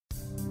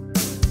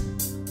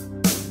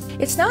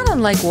It's not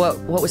unlike what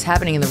was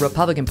happening in the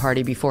Republican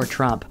Party before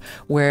Trump,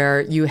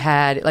 where you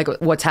had, like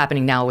what's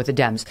happening now with the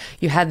Dems.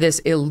 You had this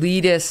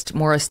elitist,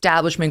 more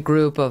establishment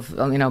group of,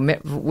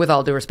 with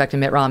all due respect to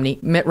Mitt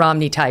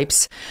Romney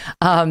types,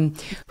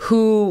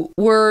 who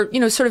were,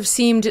 sort of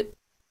seemed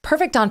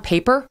perfect on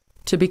paper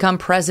to become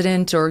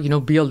president or,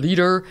 be a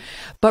leader,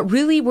 but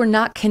really were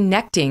not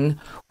connecting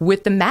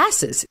with the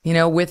masses,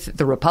 with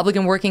the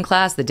Republican working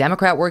class, the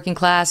Democrat working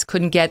class,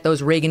 couldn't get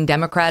those Reagan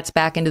Democrats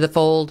back into the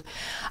fold.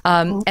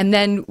 And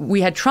then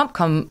we had Trump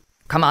come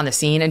on the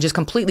scene and just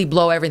completely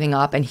blow everything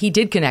up. And he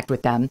did connect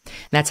with them.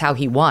 And that's how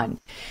he won.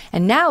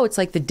 And now it's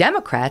like the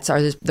Democrats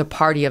are the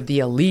party of the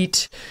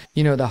elite,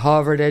 the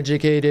Harvard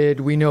educated,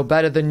 we know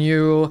better than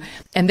you.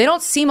 And they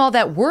don't seem all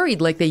that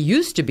worried like they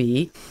used to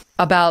be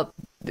about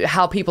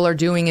how people are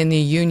doing in the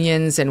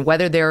unions and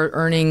whether they're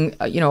earning,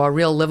 a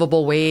real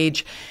livable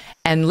wage,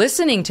 and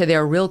listening to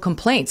their real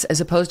complaints as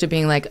opposed to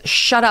being like,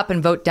 shut up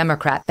and vote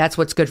Democrat. That's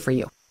what's good for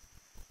you.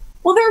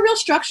 Well, there are real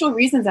structural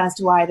reasons as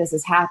to why this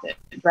has happened,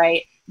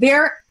 right?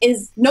 There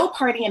is no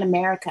party in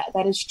America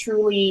that is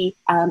truly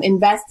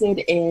invested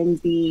in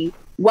the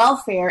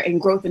welfare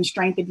and growth and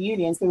strength of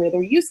unions the way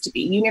there used to be.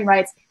 Union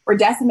rights were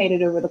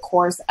decimated over the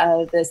course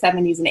of the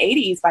 70s and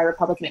 80s by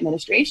Republican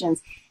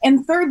administrations.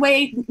 And third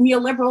wave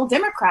neoliberal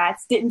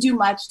Democrats didn't do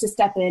much to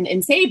step in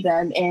and save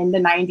them in the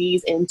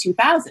 90s and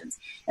 2000s.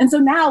 And so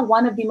now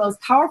one of the most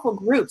powerful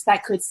groups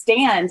that could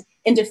stand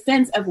in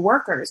defense of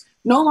workers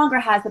no longer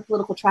has the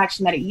political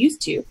traction that it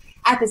used to.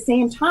 At the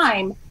same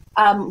time,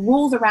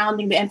 rules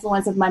surrounding the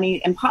influence of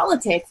money in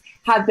politics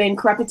have been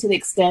corrupted to the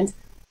extent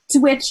to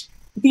which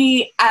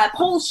the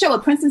polls show, a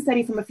Princeton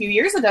study from a few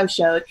years ago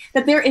showed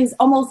that there is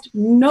almost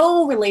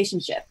no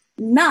relationship,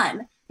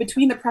 none,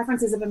 between the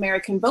preferences of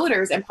American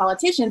voters and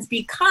politicians,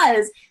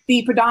 because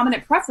the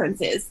predominant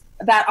preferences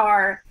that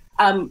are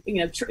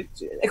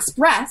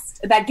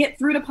expressed, that get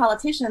through to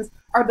politicians,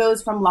 are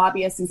those from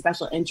lobbyists and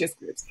special interest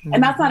groups.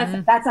 And that's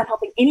not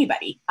helping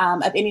anybody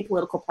of any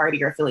political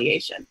party or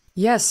affiliation.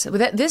 Yes,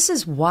 this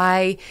is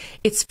why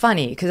it's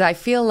funny, because I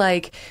feel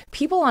like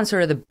people on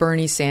sort of the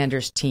Bernie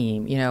Sanders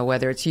team,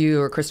 whether it's you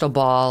or Crystal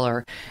Ball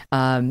or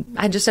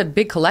I just a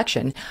big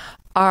collection,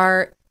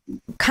 are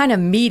kind of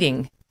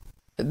meeting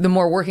the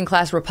more working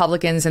class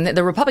Republicans, and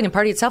the Republican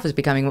Party itself is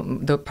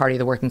becoming the party of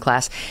the working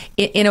class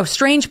in a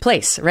strange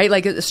place, right?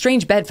 Like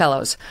strange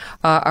bedfellows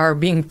are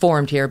being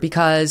formed here,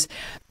 because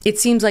it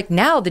seems like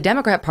now the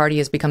Democrat Party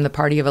has become the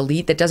party of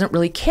elite that doesn't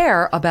really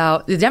care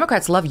about, the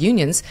Democrats love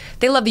unions.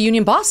 They love the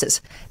union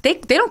bosses. They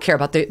don't care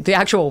about the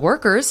actual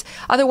workers.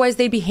 Otherwise,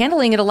 they'd be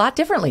handling it a lot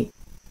differently.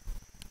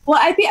 Well,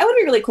 I would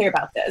be really clear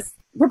about this.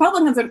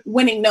 Republicans are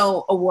winning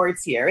no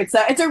awards here. It's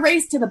a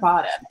race to the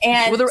bottom.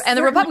 And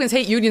the Republicans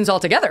hate unions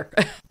altogether.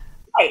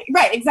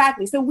 Right,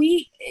 exactly. So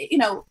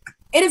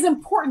it is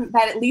important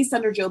that at least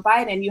under Joe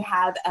Biden, you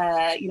have,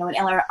 an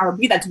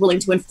LRB that's willing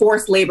to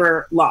enforce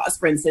labor laws,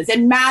 for instance.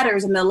 It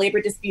matters in the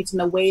labor disputes and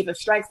the wave of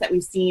strikes that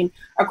we've seen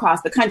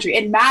across the country.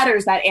 It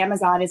matters that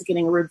Amazon is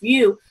getting a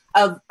review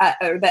of,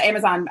 or the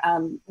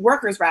Amazon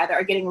workers, rather,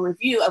 are getting a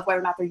review of whether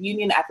or not their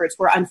union efforts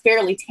were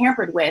unfairly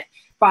tampered with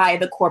by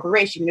the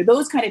corporation.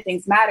 Those kind of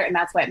things matter. And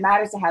that's why it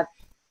matters to have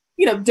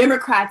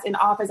Democrats in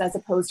office as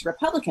opposed to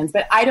Republicans.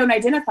 But I don't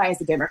identify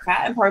as a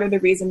Democrat. And part of the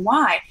reason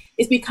why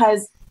is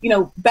because,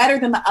 better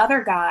than the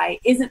other guy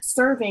isn't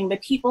serving the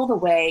people the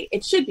way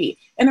it should be.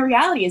 And the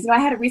reality is, I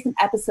had a recent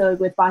episode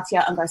with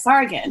Batya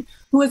Ungar-Sargon,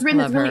 who has written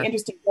this really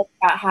interesting book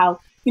about how,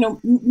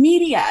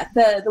 media,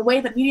 the way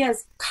that media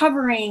is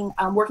covering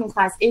working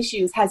class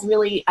issues has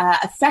really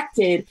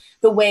affected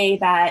the way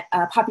that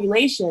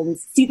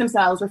populations see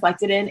themselves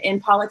reflected in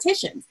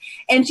politicians.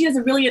 And she has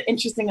a really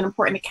interesting and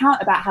important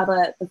account about how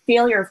the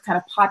failure of kind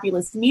of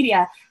populist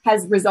media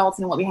has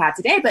resulted in what we have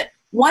today. But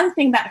one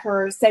thing that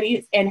her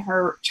studies and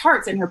her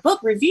charts in her book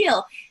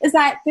reveal is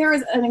that there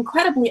is an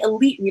incredibly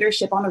elite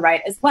leadership on the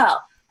right as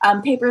well.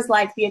 Papers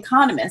like The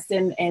Economist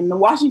and the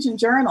Washington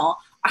Journal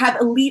have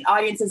elite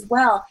audience as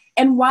well.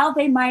 And while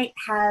they might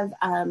have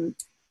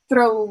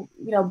bow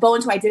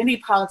into identity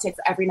politics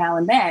every now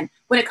and then,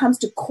 when it comes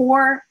to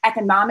core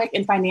economic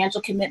and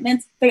financial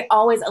commitments, they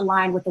always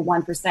align with the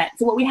 1%.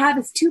 So what we have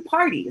is two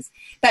parties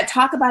that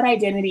talk about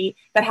identity,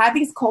 that have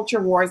these culture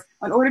wars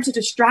in order to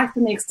distract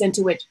from the extent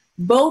to which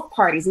both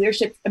parties,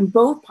 leadership in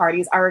both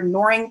parties, are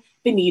ignoring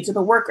the needs of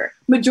the worker.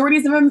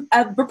 Majorities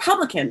of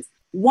Republicans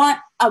want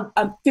a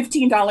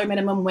 $15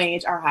 minimum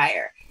wage or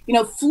higher.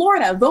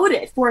 Florida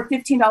voted for a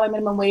 $15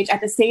 minimum wage at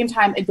the same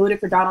time it voted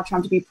for Donald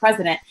Trump to be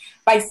president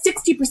by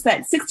 60%.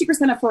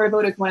 60% of Florida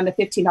voters wanted a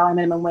 $15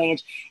 minimum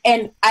wage.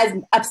 And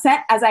as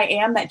upset as I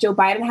am that Joe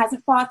Biden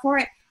hasn't fought for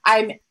it,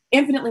 I'm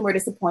infinitely more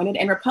disappointed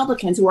in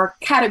Republicans who are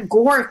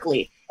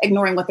categorically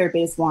ignoring what their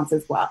base wants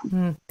as well.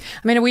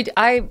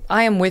 I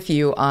am with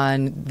you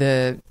on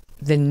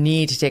the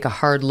need to take a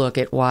hard look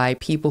at why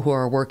people who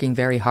are working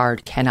very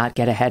hard cannot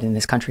get ahead in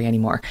this country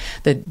anymore.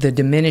 The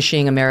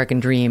diminishing American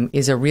dream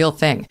is a real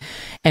thing.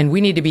 And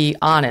we need to be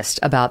honest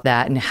about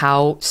that and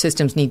how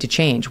systems need to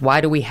change. Why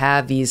do we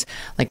have these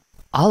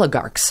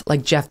oligarchs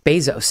like Jeff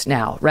Bezos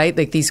now, right?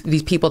 Like these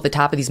people at the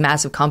top of these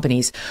massive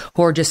companies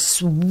who are just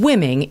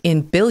swimming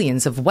in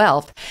billions of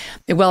wealth,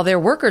 while their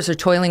workers are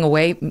toiling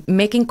away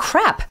making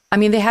crap. I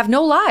mean, they have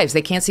no lives.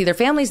 They can't see their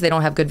families. They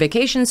don't have good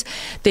vacations.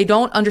 They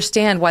don't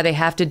understand why they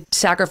have to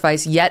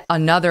sacrifice yet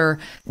another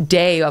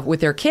day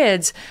with their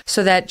kids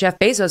so that Jeff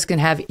Bezos can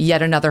have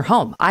yet another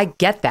home. I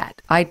get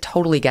that. I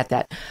totally get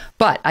that.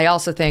 But I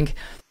also think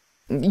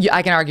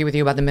I can argue with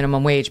you about the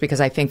minimum wage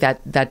because I think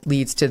that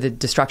leads to the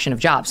destruction of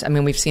jobs. I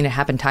mean, we've seen it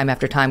happen time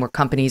after time where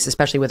companies,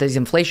 especially with these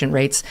inflation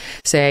rates,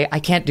 say, I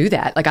can't do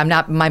that. Like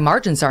my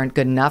margins aren't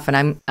good enough and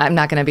I'm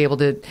not going to be able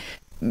to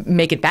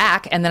make it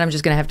back. And then I'm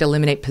just going to have to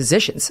eliminate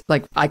positions.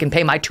 Like I can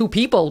pay my 2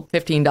 people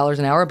 $15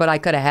 an hour, but I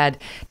could have had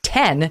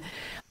 10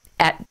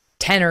 at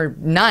 $10 or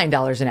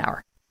 $9 an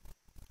hour.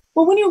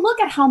 Well, when you look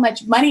at how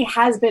much money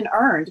has been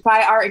earned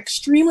by our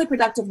extremely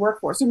productive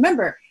workforce,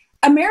 remember,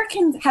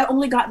 Americans have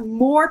only gotten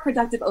more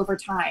productive over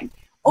time.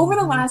 Over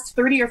the last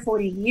 30 or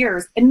 40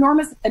 years, an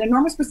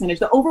enormous percentage,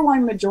 the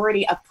overwhelming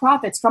majority of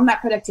profits from that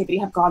productivity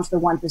have gone to the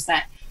 1%. So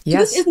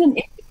yes. This isn't an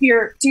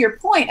issue to your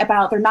point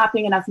about there not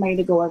being enough money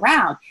to go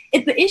around.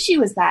 The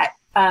issue is that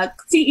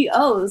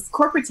CEOs,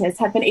 corporatists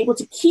have been able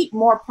to keep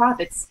more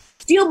profits,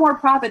 steal more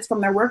profits from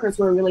their workers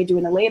who are really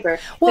doing the labor.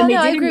 Well, no,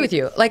 I agree with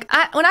you. Like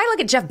when I look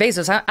at Jeff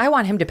Bezos, I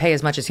want him to pay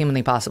as much as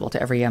humanly possible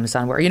to every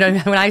Amazon worker. You know,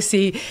 when I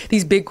see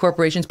these big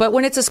corporations, but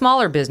when it's a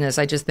smaller business,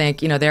 I just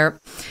think, you know,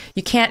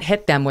 you can't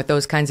hit them with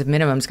those kinds of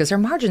minimums because their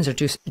margins are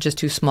just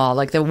too small.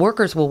 Like the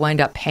workers will wind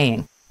up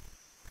paying.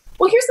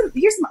 Well,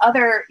 here's some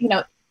other, you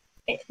know,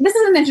 this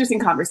is an interesting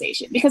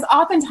conversation because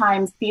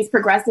oftentimes these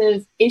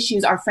progressive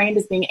issues are framed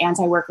as being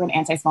anti-worker and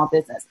anti-small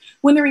business.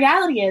 When the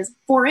reality is,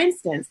 for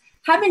instance,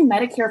 having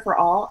Medicare for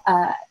all,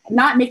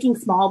 not making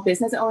small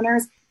business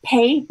owners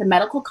pay the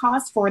medical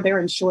costs for their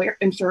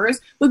insurers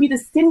would be the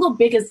single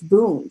biggest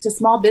boon to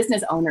small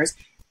business owners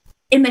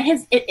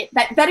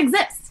that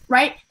exists,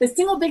 right? The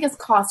single biggest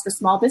cost for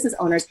small business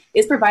owners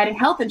is providing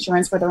health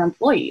insurance for their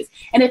employees.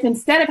 And if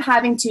instead of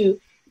having to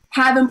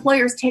have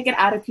employers take it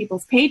out of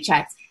people's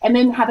paychecks and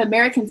then have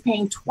Americans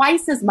paying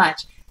twice as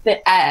much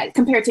that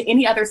compared to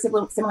any other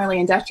similarly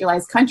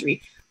industrialized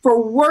country for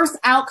worse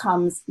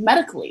outcomes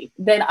medically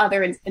than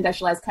other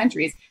industrialized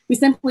countries, we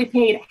simply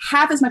paid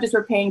half as much as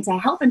we're paying to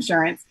health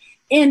insurance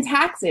in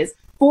taxes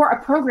for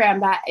a program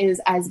that is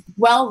as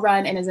well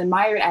run and as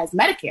admired as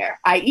Medicare,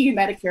 i.e.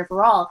 Medicare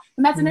for all,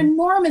 and that's an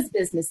enormous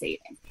business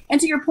saving. And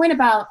to your point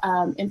about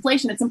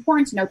inflation, it's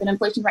important to note that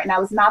inflation right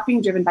now is not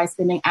being driven by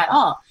spending at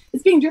all.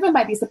 It's being driven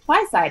by these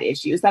supply side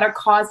issues that are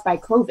caused by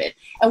COVID.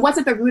 And what's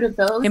at the root of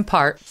those? In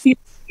part.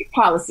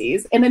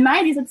 Policies. In the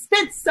 90s,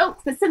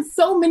 it sent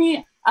so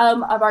many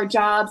of our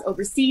jobs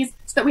overseas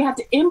so that we have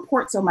to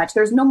import so much.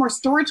 There's no more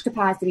storage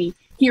capacity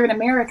here in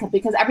America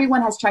because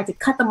everyone has tried to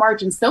cut the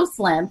margin so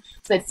slim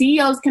so that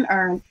CEOs can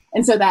earn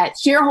and so that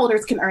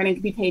shareholders can earn and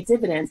can be paid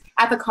dividends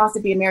at the cost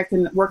of the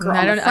American worker.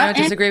 I don't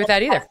disagree with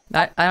that either.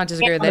 I don't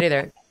disagree with that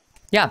either.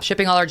 Yeah,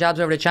 shipping all our jobs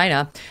over to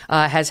China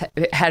has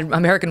had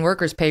American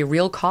workers pay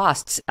real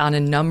costs on a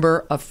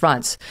number of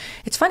fronts.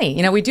 It's funny,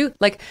 you know, we do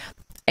like.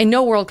 In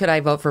no world could I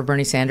vote for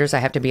Bernie Sanders. I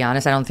have to be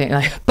honest. I don't think,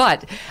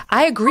 but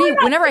I agree.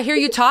 Whenever I hear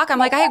you talk, I'm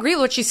like, I agree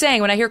with what she's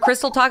saying. When I hear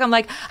Crystal talk, I'm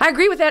like, I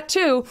agree with that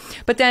too.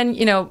 But then,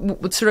 you know,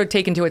 sort of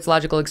taken to its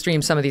logical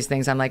extreme, some of these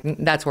things, I'm like,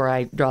 that's where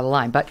I draw the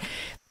line. But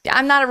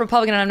I'm not a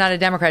Republican and I'm not a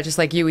Democrat, just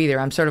like you either.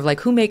 I'm sort of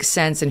like, who makes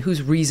sense and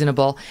who's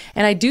reasonable?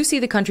 And I do see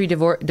the country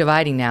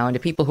dividing now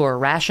into people who are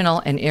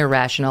rational and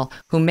irrational,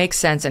 who make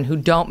sense and who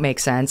don't make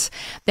sense.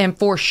 And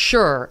for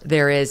sure,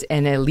 there is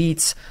an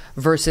elites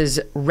versus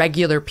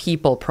regular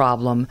people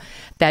problem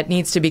that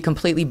needs to be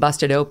completely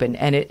busted open.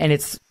 And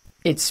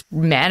it's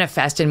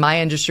manifest in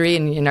my industry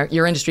and in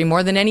your industry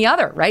more than any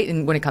other, right?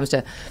 And when it comes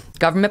to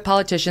government,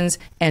 politicians,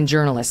 and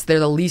journalists, they're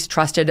the least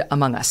trusted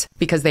among us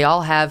because they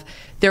all have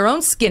their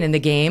own skin in the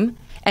game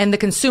and the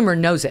consumer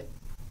knows it.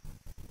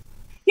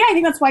 Yeah, I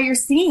think that's why you're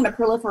seeing the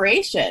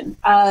proliferation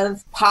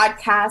of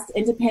podcasts,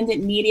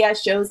 independent media,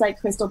 shows like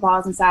Crystal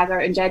Ball's and Sagar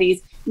and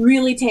Jetty's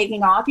really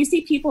taking off. You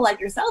see people like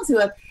yourselves who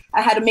have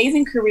had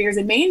amazing careers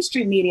in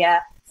mainstream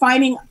media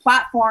finding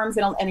platforms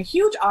and a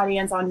huge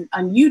audience on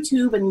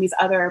YouTube and these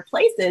other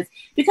places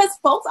because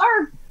folks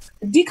are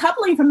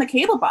decoupling from the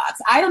cable box.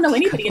 I don't know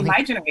anybody in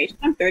my generation,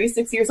 I'm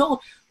 36 years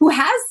old, who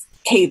has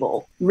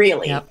cable,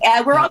 really. Yep.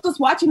 We're all just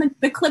watching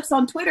the clips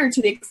on Twitter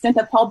to the extent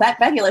that Paul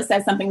Begula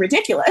says something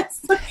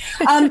ridiculous.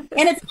 And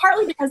it's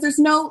partly because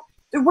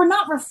we're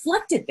not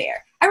reflected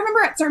there. I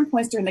remember at certain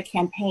points during the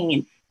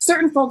campaign,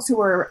 certain folks who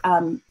were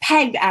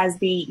pegged as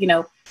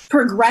the,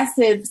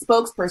 progressive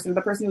spokesperson,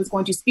 the person who was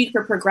going to speak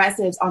for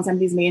progressives on some of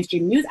these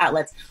mainstream news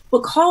outlets,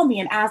 would call me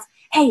and ask,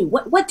 hey,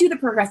 what do the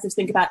progressives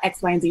think about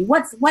X, Y, and Z?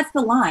 What's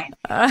the line?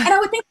 And I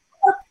would think,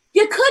 well,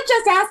 you could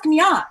just ask me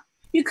on.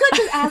 You could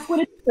just ask what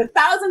it is the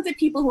thousands of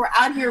people who are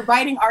out here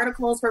writing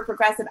articles for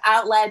progressive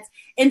outlets,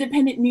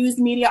 independent news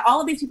media,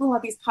 all of these people who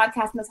have these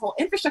podcasts and this whole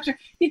infrastructure.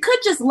 You could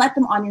just let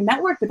them on your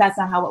network, but that's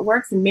not how it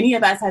works. And many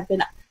of us have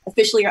been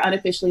officially or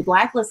unofficially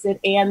blacklisted,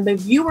 and the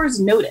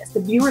viewers notice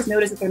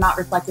that they're not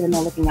reflected and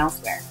they're looking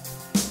elsewhere.